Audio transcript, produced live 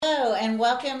and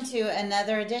welcome to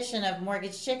another edition of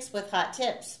Mortgage Chicks with Hot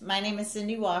Tips. My name is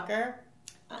Cindy Walker.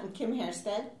 I'm Kim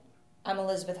Hairstead. I'm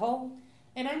Elizabeth Hull.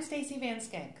 And I'm Stacy Van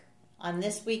Skank. On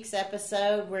this week's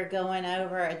episode, we're going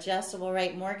over adjustable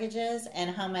rate mortgages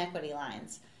and home equity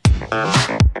lines.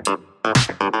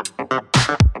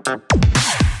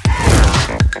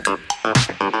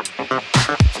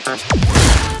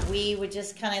 We would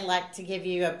just kind of like to give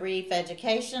you a brief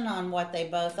education on what they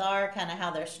both are, kind of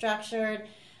how they're structured,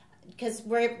 because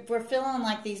we're feeling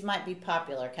like these might be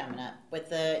popular coming up with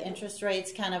the interest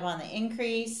rates kind of on the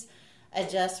increase.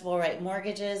 Adjustable rate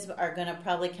mortgages are going to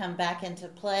probably come back into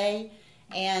play,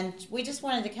 and we just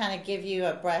wanted to kind of give you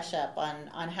a brush up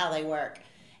on how they work.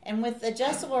 And with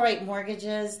adjustable rate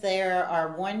mortgages, there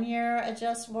are 1-year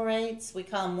adjustable rates. We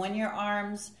call them 1-year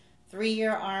ARMs,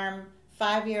 3-year ARM,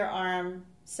 5-year ARM,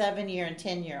 7-year and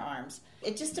 10-year ARMs.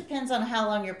 It just depends on how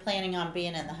long you're planning on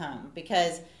being in the home,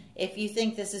 because if you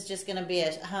think this is just going to be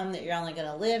a home that you're only going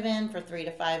to live in for 3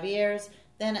 to 5 years,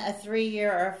 then a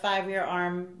 3-year or a 5-year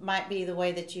ARM might be the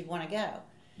way that you'd want to go.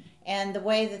 And the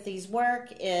way that these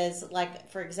work is,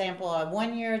 like, for example, a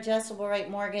 1-year adjustable rate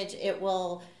mortgage, it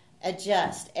will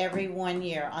adjust every 1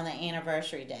 year on the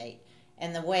anniversary date.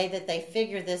 And the way that they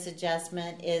figure this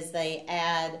adjustment is they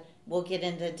add, we'll get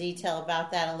into detail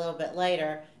about that a little bit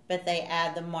later, but they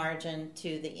add the margin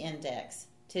to the index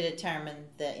to determine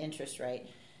the interest rate.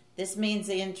 This means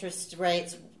the interest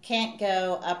rates can't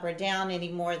go up or down any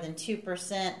more than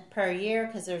 2% per year,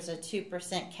 because there's a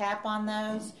 2% cap on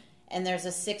those, and there's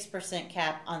a 6%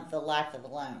 cap on the life of the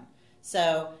loan.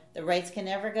 So the rates can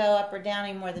never go up or down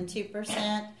any more than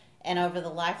 2%, and over the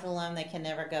life of the loan, they can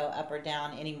never go up or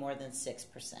down any more than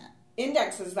 6%.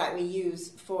 Indexes that we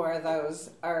use for those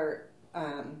are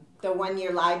the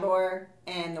 1-year LIBOR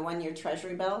and the 1-year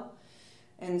Treasury bill.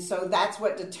 And so that's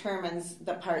what determines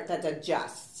the part that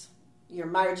adjusts. Your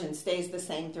margin stays the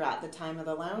same throughout the time of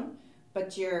the loan, but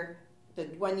the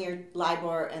 1-year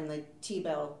LIBOR and the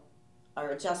T-bill are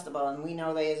adjustable, and we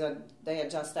know they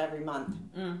adjust every month,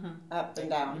 up and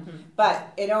down. Mm-hmm.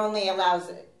 But it only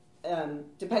allows,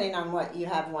 depending on what you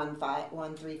have, 1,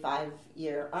 3,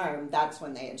 5-year ARM, that's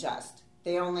when they adjust.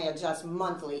 They only adjust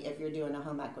monthly if you're doing a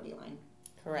home equity line.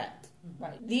 Correct.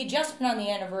 Right. The adjustment on the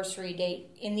anniversary date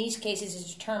in these cases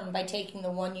is determined by taking the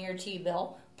 1-year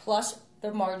T-bill plus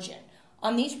the margin.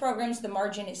 On these programs, the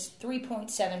margin is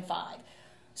 3.75.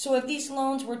 So if these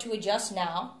loans were to adjust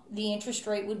now, the interest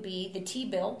rate would be the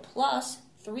T-bill plus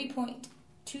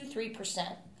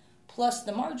 3.23% plus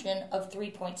the margin of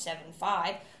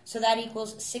 3.75. So that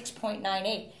equals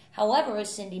 6.98. However,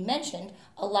 as Cindy mentioned,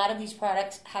 a lot of these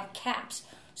products have caps.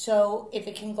 So if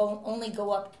it can only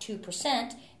go up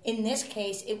 2%, in this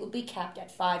case, it would be capped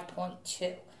at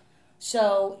 5.2.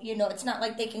 So, it's not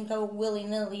like they can go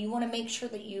willy-nilly. You want to make sure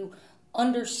that you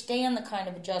understand the kind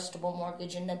of adjustable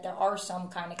mortgage and that there are some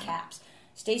kind of caps.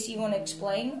 Stacy, you want to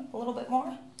explain a little bit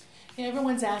more? Yeah,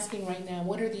 everyone's asking right now,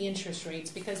 what are the interest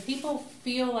rates? Because people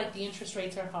feel like the interest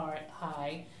rates are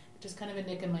high, which is kind of a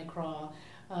nick in my craw.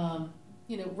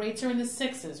 Rates are in the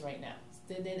 6s right now.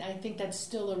 I think that's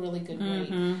still a really good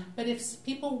rate. But if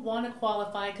people want to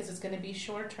qualify because it's going to be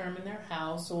short-term in their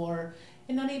house, or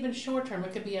and not even short-term,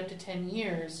 it could be up to 10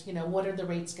 years, what are the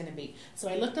rates going to be? So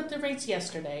I looked up the rates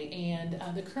yesterday, and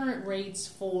the current rates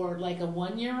for like a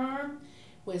 1-year ARM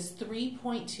was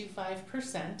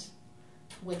 3.25%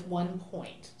 with 1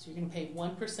 point. So you're going to pay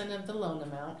 1% of the loan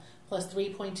amount plus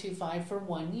 3.25 for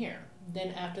 1 year.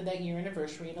 Then after that year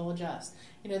anniversary, it'll adjust.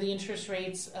 The interest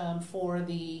rates for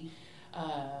the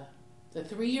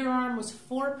 3-year ARM was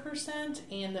 4%,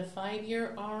 and the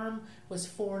 5-year ARM was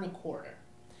 4.25%.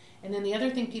 And then the other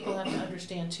thing people have to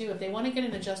understand too, if they want to get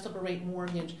an adjustable rate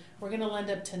mortgage, we're going to lend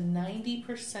up to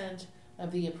 90%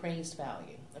 of the appraised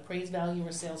value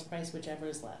or sales price, whichever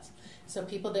is less. So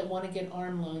people that want to get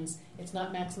ARM loans, it's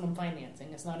not maximum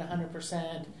financing. It's not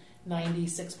 100%,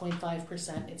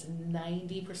 96.5%. It's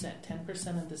 90%,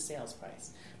 10% of the sales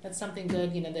price. That's something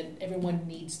good, that everyone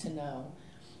needs to know.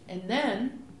 And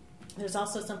then there's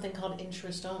also something called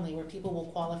interest only, where people will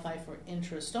qualify for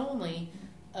interest only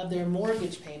of their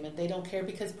mortgage payment. They don't care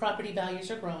because property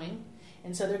values are growing,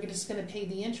 and so they're just going to pay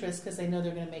the interest because they know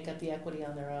they're going to make up the equity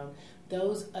on their own.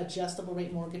 Those adjustable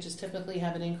rate mortgages typically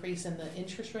have an increase in the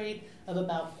interest rate of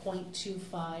about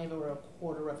 0.25 or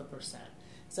 0.25%.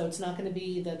 So it's not going to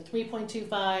be the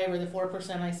 3.25 or the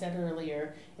 4% I said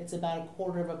earlier. It's about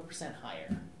 0.25%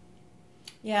 higher.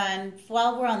 Yeah, and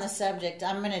while we're on the subject,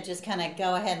 I'm going to just kind of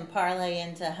go ahead and parlay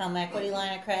into home equity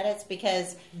line of credits,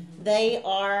 because they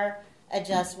are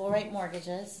adjustable rate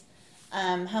mortgages.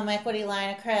 Home equity line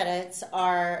of credits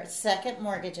are second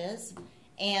mortgages,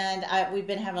 And we've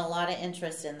been having a lot of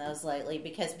interest in those lately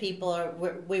because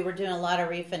we were doing a lot of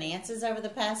refinances over the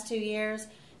past 2 years.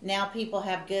 Now people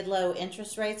have good low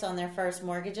interest rates on their first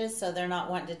mortgages, so they're not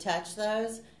wanting to touch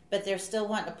those, but they're still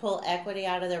wanting to pull equity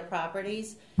out of their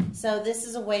properties. So this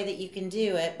is a way that you can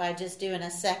do it by just doing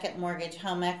a second mortgage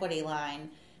home equity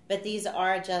line. But these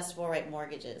are adjustable rate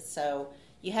mortgages, so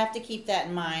you have to keep that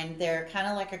in mind. They're kind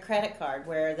of like a credit card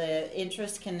where the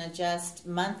interest can adjust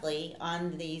monthly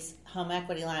on these home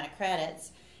equity line of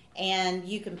credits, and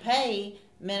you can pay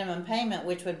minimum payment,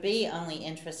 which would be only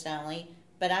interest only.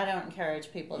 But I don't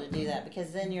encourage people to do that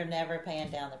because then you're never paying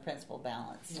down the principal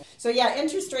balance. So yeah,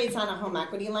 interest rates on a home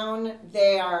equity loan,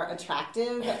 they are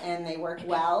attractive and they work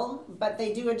well, but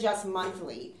they do adjust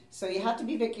monthly. So you have to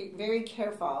be very, very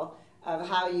careful of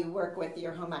how you work with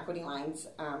your home equity lines.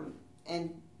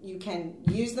 And you can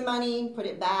use the money, put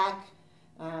it back.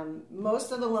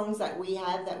 Most of the loans that we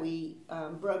have that we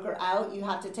broker out, you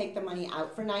have to take the money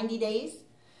out for 90 days.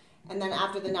 And then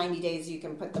after the 90 days, you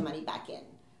can put the money back in.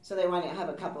 So they want to have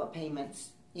a couple of payments,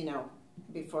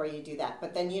 before you do that.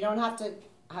 But then you don't have to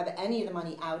have any of the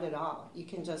money out at all. You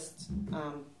can just,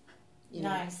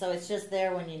 Nice. So it's just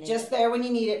there when you need it. Just there when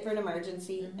you need it for an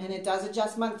emergency. Mm-hmm. And it does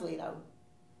adjust monthly, though.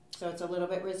 So it's a little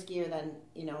bit riskier than,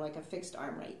 like a fixed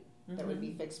arm rate that would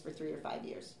be fixed for 3 or 5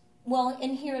 years. Well,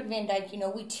 and here at Van Dyke,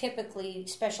 we typically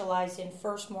specialize in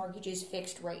first mortgages,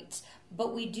 fixed rates.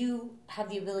 But we do have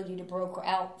the ability to broker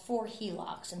out for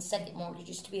Helocs and second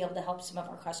mortgages to be able to help some of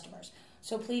our customers.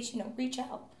 So please, reach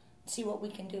out, see what we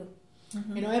can do.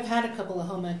 Mm-hmm. I've had a couple of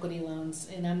home equity loans,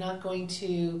 and I'm not going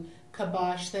to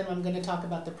kibosh them. I'm going to talk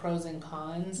about the pros and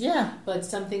cons. Yeah. But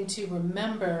something to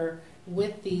remember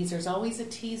with these, there's always a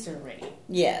teaser rate.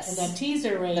 Yes. And that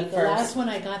teaser rate, the last one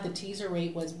I got, the teaser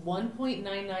rate was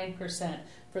 1.99%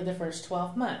 for the first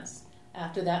 12 months.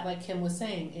 After that, like Kim was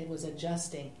saying, it was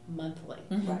adjusting monthly.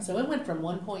 Mm-hmm. So it went from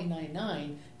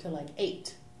 1.99 to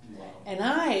 8. Wow. And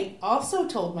I also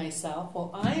told myself,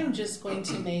 well, I'm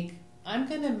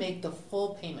going to make the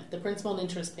full payment, the principal and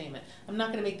interest payment. I'm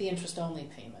not going to make the interest only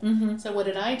payment. Mm-hmm. So what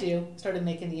did I do? Started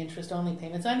making the interest only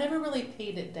payments. I never really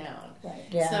paid it down. Right.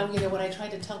 Yeah. So, what I try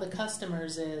to tell the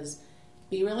customers is,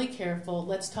 be really careful.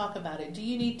 Let's talk about it. Do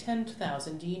you need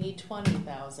 $10,000? Do you need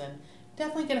 $20,000?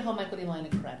 Definitely get a home equity line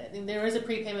of credit. And there is a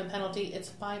prepayment penalty. It's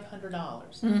 $500.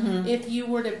 Mm-hmm. If you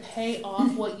were to pay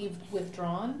off what you've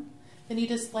withdrawn, then you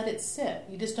just let it sit.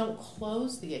 You just don't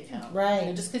close the account.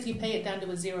 Right. Just because you pay it down to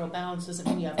a zero balance doesn't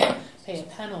mean you have to pay a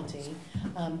penalty.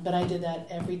 But I did that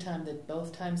every time.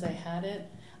 Both times I had it,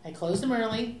 I closed them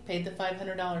early, paid the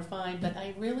 $500 fine, but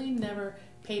I really never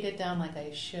paid it down like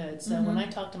I should. So when I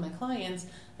talk to my clients,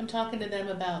 I'm talking to them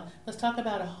about, let's talk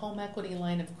about a home equity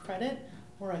line of credit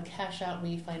or a cash out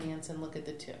refinance and look at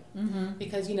the two. Mm-hmm.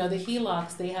 Because, the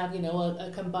Helocs, they have,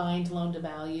 a combined loan to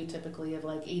value typically of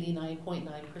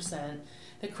 89.9%.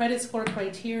 The credit score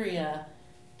criteria,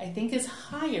 I think, is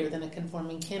higher than a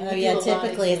conforming. Kim,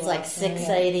 typically it's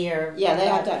 680 or... Yeah, they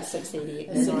have to have 680.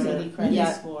 A 680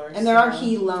 credit score. And there are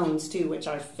HE loans, too, which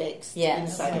are fixed in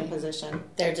second position.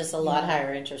 They're just a lot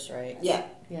higher interest rates. Yeah.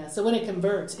 Yeah, so when it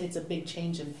converts, it's a big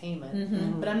change in payment.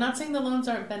 Mm-hmm. But I'm not saying the loans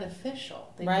aren't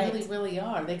beneficial. They really, really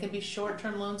are. They can be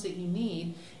short-term loans that you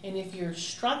need, and if you're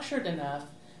structured enough,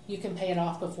 you can pay it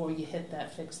off before you hit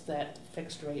that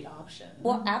fixed rate option.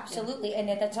 Well, absolutely, and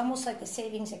that's almost like the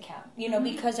savings account.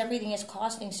 Because everything is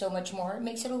costing so much more, it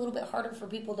makes it a little bit harder for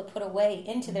people to put away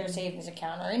into their savings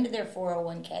account or into their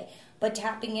 401k. But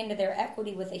tapping into their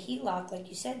equity with a HELOC, like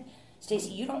you said,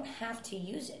 Stacey, you don't have to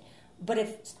use it. But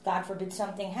if, God forbid,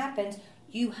 something happens,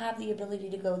 you have the ability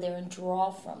to go there and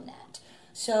draw from that.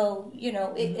 So,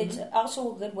 it's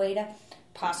also a good way to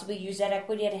possibly use that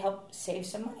equity to help save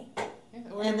some money.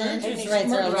 And the interest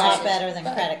rates are a lot better than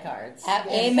credit cards.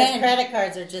 Amen. Credit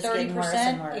cards are just 30%, getting worse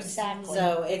and worse. Exactly.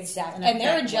 So and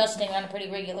they're adjusting on a pretty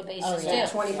regular basis, too.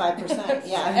 25%,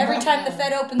 yeah. Every time the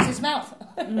Fed opens his mouth.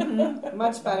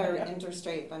 Much better interest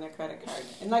rate than a credit card.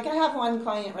 And I have one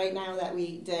client right now that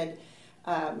we did...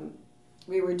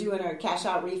 we were doing our cash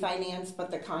out refinance, but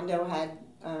the condo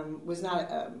was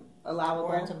not allowable.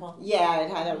 Warrantable. Yeah,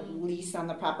 it had a lease on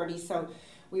the property, so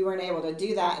we weren't able to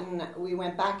do that. And we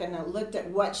went back and looked at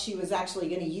what she was actually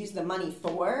going to use the money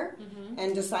for,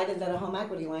 and decided that a home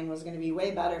equity line was going to be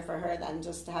way better for her than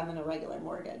just having a regular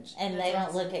mortgage. And they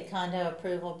don't look at condo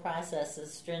approval process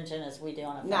as stringent as we do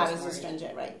on a first Not mortgage. as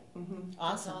stringent, right? Mm-hmm.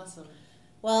 Awesome.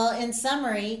 Well, in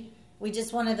summary, we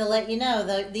just wanted to let you know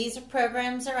that these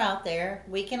programs are out there.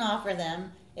 We can offer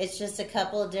them. It's just a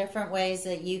couple of different ways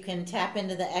that you can tap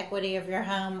into the equity of your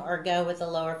home or go with a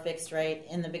lower fixed rate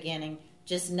in the beginning,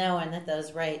 just knowing that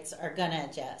those rates are going to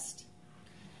adjust.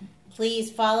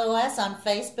 Please follow us on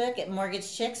Facebook at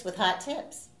Mortgage Chicks with Hot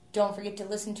Tips. Don't forget to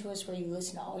listen to us where you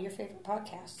listen to all your favorite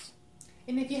podcasts.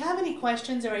 And if you have any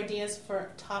questions or ideas for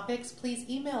topics, please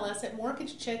email us at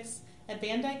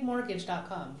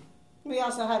mortgagechicks@vandykemortgage.com. We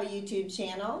also have a YouTube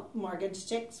channel, Mortgage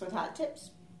Chicks with Hot Tips.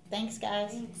 Thanks,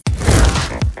 guys. Thanks.